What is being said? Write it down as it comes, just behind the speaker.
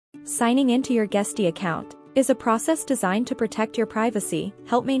Signing into your Guesty account is a process designed to protect your privacy,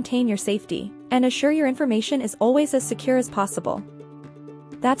 help maintain your safety, and assure your information is always as secure as possible.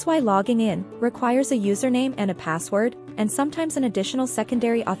 That's why logging in requires a username and a password, and sometimes an additional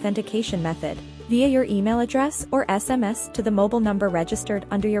secondary authentication method, via your email address or SMS to the mobile number registered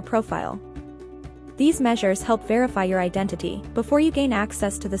under your profile. These measures help verify your identity before you gain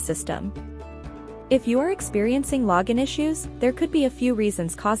access to the system. If you are experiencing login issues, there could be a few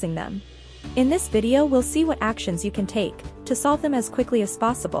reasons causing them. In this video we'll see what actions you can take to solve them as quickly as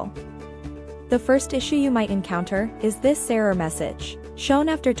possible. The first issue you might encounter is this error message, shown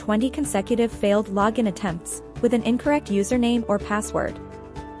after 20 consecutive failed login attempts, with an incorrect username or password.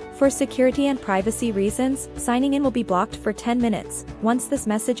 For security and privacy reasons, signing in will be blocked for 10 minutes once this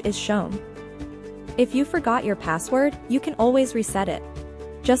message is shown. If you forgot your password, you can always reset it.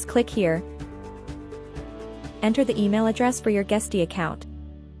 Just click here. Enter the email address for your Guesty account,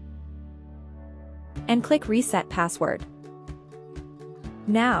 and click Reset Password.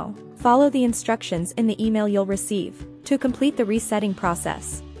 Now, follow the instructions in the email you'll receive to complete the resetting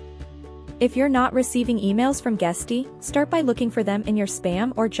process. If you're not receiving emails from Guesty, start by looking for them in your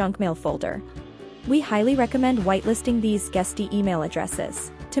spam or junk mail folder. We highly recommend whitelisting these Guesty email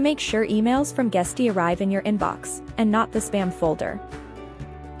addresses to make sure emails from Guesty arrive in your inbox and not the spam folder.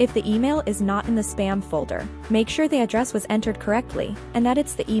 If the email is not in the spam folder, make sure the address was entered correctly and that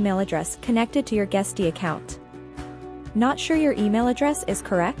it's the email address connected to your Guesty account. Not sure your email address is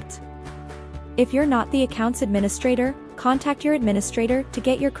correct? If you're not the account's administrator, contact your administrator to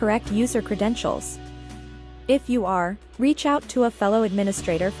get your correct user credentials. If you are, reach out to a fellow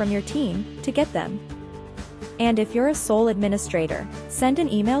administrator from your team to get them. And if you're a sole administrator, send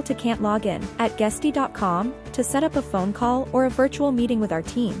an email to can'tlogin@guesty.com to set up a phone call or a virtual meeting with our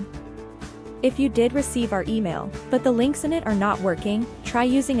team. If you did receive our email, but the links in it are not working, try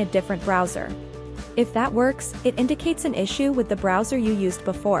using a different browser. If that works, it indicates an issue with the browser you used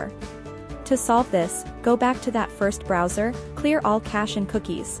before. To solve this, go back to that first browser, clear all cache and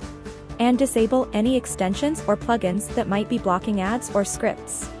cookies, and disable any extensions or plugins that might be blocking ads or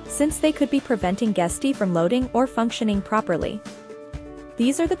scripts, since they could be preventing Guesty from loading or functioning properly.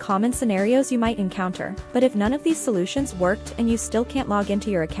 These are the common scenarios you might encounter, but if none of these solutions worked and you still can't log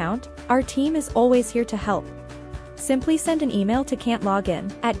into your account, our team is always here to help. Simply send an email to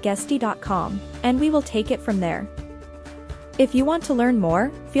can'tlogin@guesty.com, and we will take it from there. If you want to learn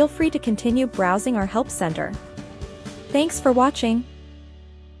more, feel free to continue browsing our help center. Thanks for watching.